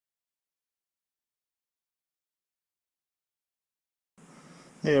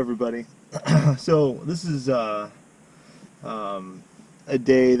Hey everybody. So this is a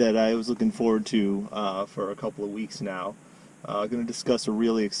day that I was looking forward to for a couple of weeks now. Going to discuss a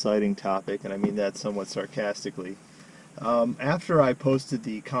really exciting topic, and I mean that somewhat sarcastically. After I posted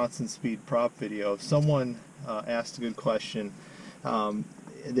the constant speed prop video, someone asked a good question. Um,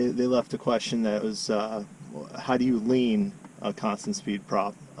 they left a question that was, how do you lean a constant speed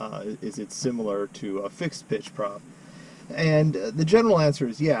prop? Is it similar to a fixed pitch prop? And the general answer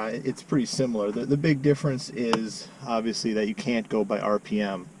is yeah, it's pretty similar. The big difference is obviously that you can't go by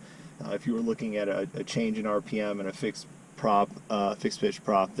RPM. If you were looking at a change in RPM and a fixed pitch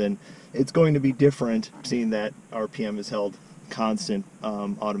prop, then it's going to be different, seeing that RPM is held constant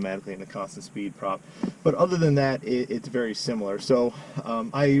automatically in a constant speed prop. But other than that, it's very similar. So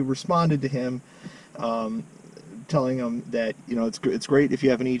I responded to him, um, telling him that it's great if you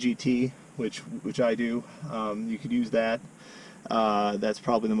have an EGT, which I do. You could use that. That's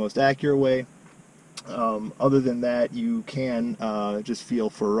probably the most accurate way. Other than that, you can just feel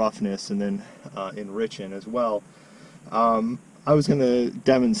for roughness and then enrich in as well. I was going to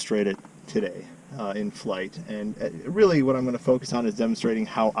demonstrate it today in flight, and really what I'm going to focus on is demonstrating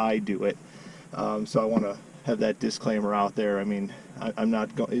how I do it. So I want to have that disclaimer out there. I mean, I'm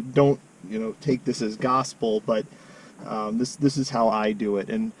not going. Don't take this as gospel, but this is how I do it,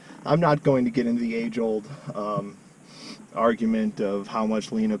 and I'm not going to get into the age-old argument of how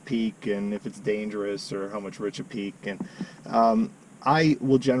much lean a peak and if it's dangerous or how much rich a peak. And I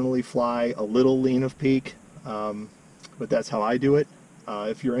will generally fly a little lean of peak, but that's how I do it.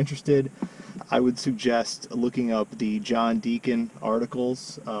 If you're interested, I would suggest looking up the John Deacon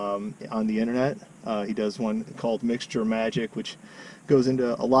articles on the internet. He does one called Mixture Magic, which goes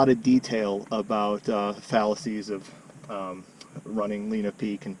into a lot of detail about fallacies of running lean of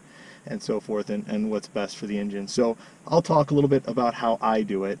peak and so forth, and what's best for the engine. So I'll talk a little bit about how I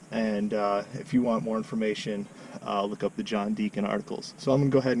do it, and if you want more information, look up the John Deacon articles. So I'm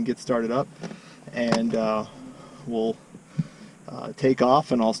going to go ahead and get started up, and we'll take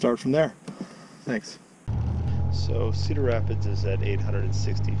off, and I'll start from there. Thanks. So Cedar Rapids is at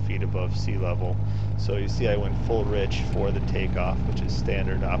 860 feet above sea level, so you see I went full rich for the takeoff, which is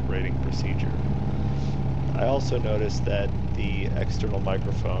standard operating procedure. I also noticed that the external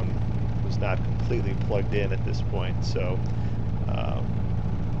microphone was not completely plugged in at this point, so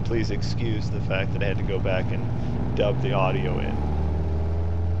please excuse the fact that I had to go back and dub the audio in.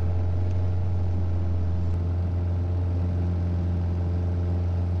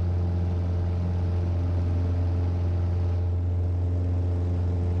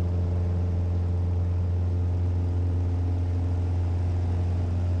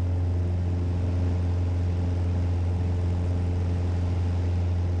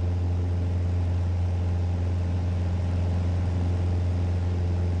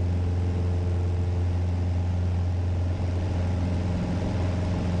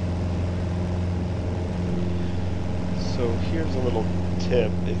 So here's a little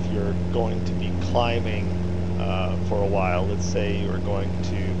tip if you're going to be climbing for a while. Let's say you're going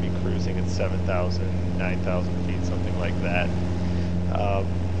to be cruising at 7,000, 9,000 feet, something like that. Um,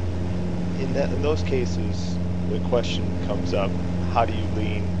 in those cases, the question comes up, how do you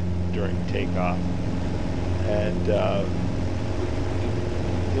lean during takeoff? And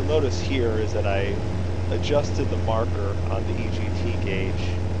you'll notice here is that I adjusted the marker on the EGT gauge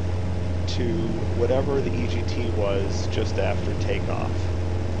to whatever the EGT was just after takeoff,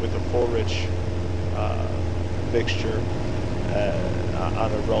 with a full rich mixture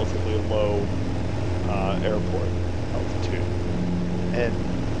on a relatively low airport altitude. And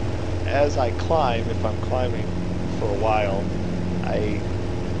as I climb, if I'm climbing for a while, I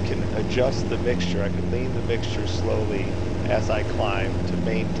can adjust the mixture. I can lean the mixture slowly as I climb to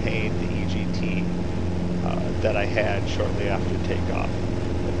maintain the EGT that I had shortly after takeoff.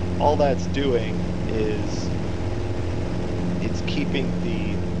 All that's doing is it's keeping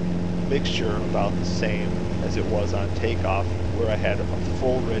the mixture about the same as it was on takeoff, where I had a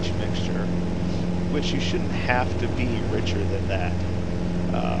full rich mixture, which you shouldn't have to be richer than that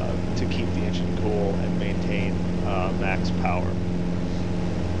to keep the engine cool and maintain max power.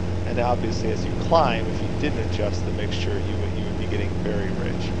 And obviously as you climb, if you didn't adjust the mixture, you would be getting very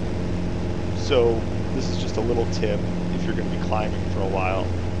rich. So this is just a little tip if you're going to be climbing for a while.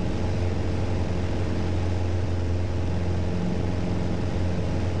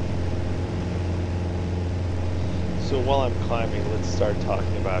 So while I'm climbing, let's start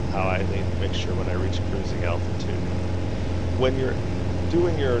talking about how I lean the mixture when I reach cruising altitude. When you're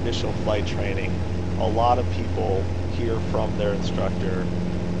doing your initial flight training, a lot of people hear from their instructor,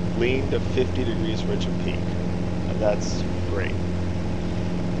 lean to 50 degrees rich of peak, and that's great.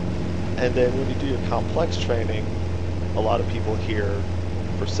 And then when you do your complex training, a lot of people hear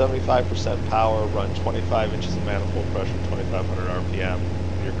for 75% power, run 25 inches of manifold pressure, 2500 RPM,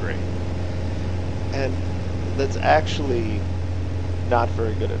 you're great. And that's actually not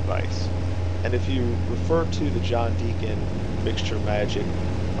very good advice. And if you refer to the John Deacon Mixture Magic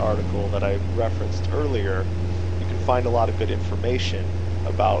article that I referenced earlier, you can find a lot of good information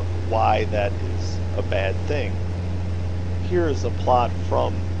about why that is a bad thing. Here is a plot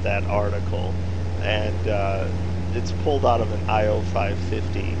from that article, and it's pulled out of an IO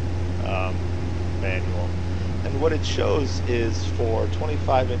 550 manual. And what it shows is for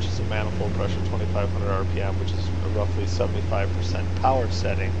 25 inches of manifold pressure, 2500 RPM, which is a roughly 75% power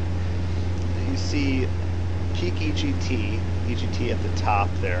setting, you see peak EGT at the top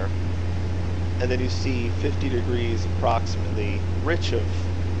there, and then you see 50 degrees approximately rich of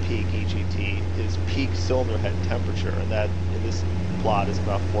peak EGT is peak cylinder head temperature, and that in this plot is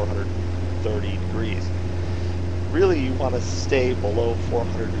about 430 degrees. Really, you want to stay below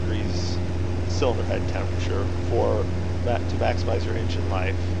 400 degrees cylinder head temperature to maximize your engine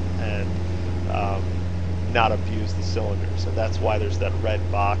life and not abuse the cylinders, and that's why there's that red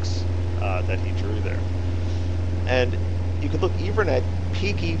box that he drew there. And you could look even at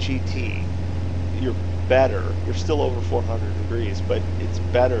peak EGT, you're better, you're still over 400 degrees, but it's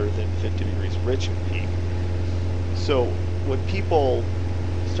better than 50 degrees rich of peak. So when people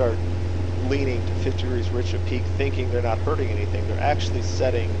start leaning to 50 degrees rich of peak thinking they're not hurting anything, they're actually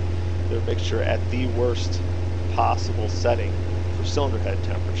setting their mixture at the worst possible setting for cylinder head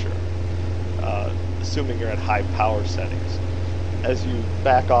temperature, assuming you're at high power settings. As you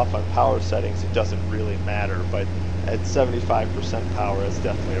back off on power settings, it doesn't really matter, but at 75% power, it's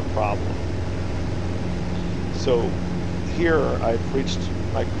definitely a problem. So here I've reached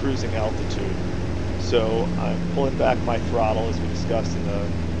my cruising altitude, so I'm pulling back my throttle as we discussed in the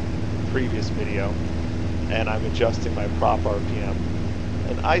previous video, and I'm adjusting my prop RPM.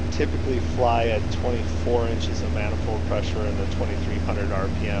 And I typically fly at 24 inches of manifold pressure and the 2300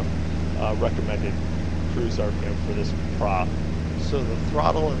 RPM recommended cruise RPM for this prop. So the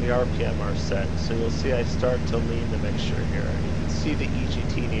throttle and the RPM are set, so you'll see I start to lean the mixture here. And you can see the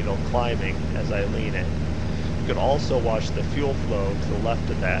EGT needle climbing as I lean it. You can also watch the fuel flow to the left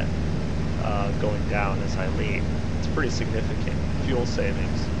of that going down as I lean. It's pretty significant fuel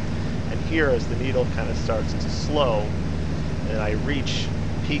savings. And here, as the needle kind of starts to slow, and I reach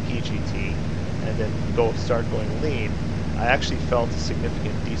peak EGT and then start going lean, I actually felt a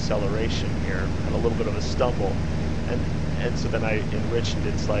significant deceleration here and a little bit of a stumble. And so then I enriched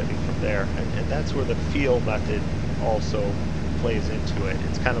it slightly from there. And that's where the feel method also plays into it.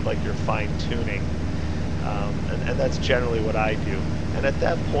 It's kind of like you're fine-tuning. And that's generally what I do. And at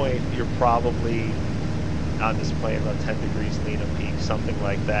that point, you're probably on this plane about 10 degrees lean of peak, something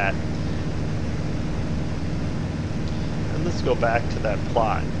like that. And let's go back to that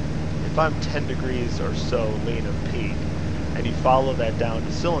plot. If I'm 10 degrees or so lean of peak, and you follow that down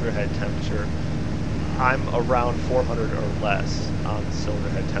to cylinder head temperature, I'm around 400 or less on the cylinder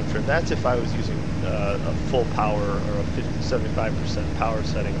head temperature. And that's if I was using a full power or a 75% power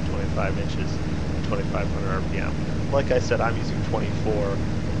setting of 25 inches, 2500 RPM. Like I said, I'm using 24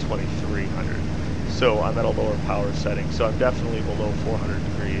 and 2300. So I'm at a lower power setting. So I'm definitely below 400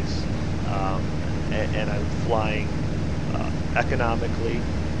 degrees. And I'm flying economically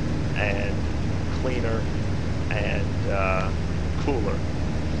and cleaner and cooler.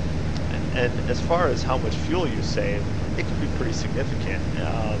 And as far as how much fuel you save, it can be pretty significant.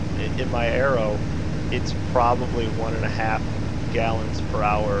 In my Aero, it's probably 1.5 gallons per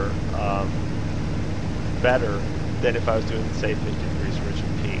hour better than if I was doing, say, 50 degrees rich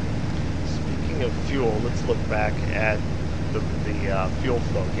of peak. Speaking of fuel, let's look back at the fuel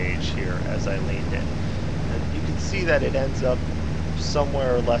flow gauge here as I leaned in. And you can see that it ends up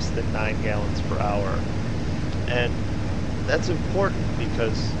somewhere less than 9 gallons per hour. And that's important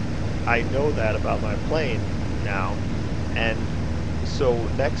because I know that about my plane now, and so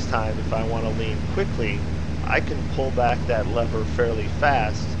next time if I want to lean quickly, I can pull back that lever fairly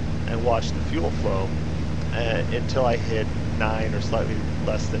fast and watch the fuel flow until I hit 9 or slightly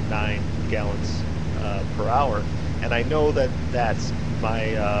less than 9 gallons per hour, and I know that that's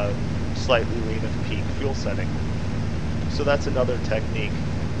my slightly lean of peak fuel setting. So that's another technique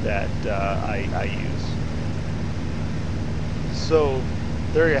that I use. So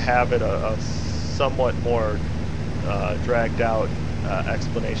there you have it, a somewhat more dragged out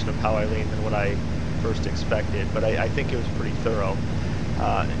explanation of how I lean than what I first expected, but I think it was pretty thorough.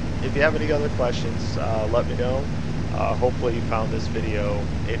 If you have any other questions, let me know. Hopefully you found this video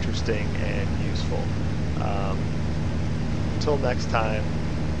interesting and useful. Until next time,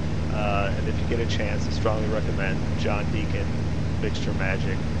 And if you get a chance, I strongly recommend John Deacon, Mixture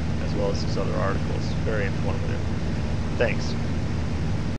Magic, as well as his other articles. Very informative. Thanks.